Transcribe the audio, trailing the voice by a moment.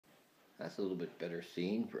That's a little bit better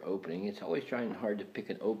scene for opening. It's always trying hard to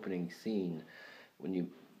pick an opening scene.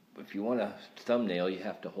 If you want a thumbnail, you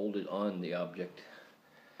have to hold it on the object.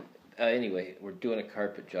 Anyway, we're doing a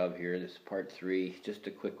carpet job here. This is part 3. Just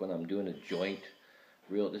a quick one. I'm doing a joint.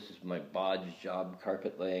 This is my bodge job,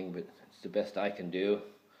 carpet laying, but it's the best I can do.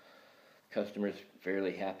 Customer's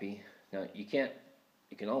fairly happy. Now you can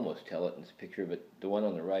almost tell it in this picture, but the one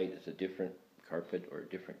on the right is a different carpet or a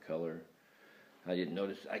different color. I didn't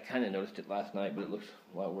notice. I kind of noticed it last night, but it looks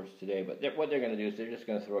a lot worse today. But what they're going to do is they're just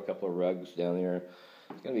going to throw a couple of rugs down there.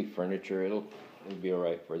 It's going to be furniture. It'll be all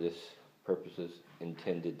right for this purposes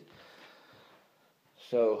intended.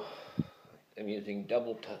 So I'm using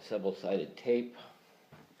double-sided tape.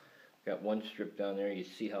 Got one strip down there. You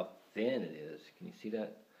see how thin it is. Can you see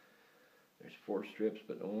that? There's 4 strips,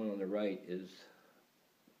 but the one on the right is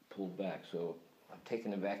pulled back. So I've taken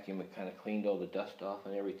the vacuum and kind of cleaned all the dust off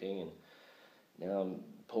and everything, and now I'm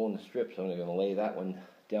pulling the strips. I'm going to lay that one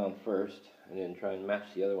down first and then try and match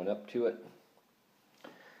the other one up to it,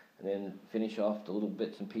 and then finish off the little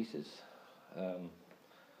bits and pieces.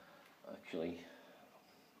 Actually,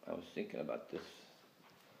 I was thinking about this.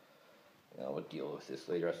 I'll deal with this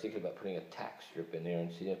later. I was thinking about putting a tack strip in there and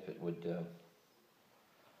seeing if it would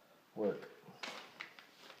work.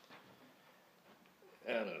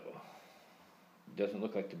 I don't know. It doesn't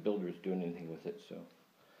look like the builder's doing anything with it, so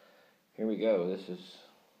here we go. This is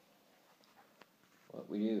what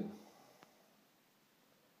we do.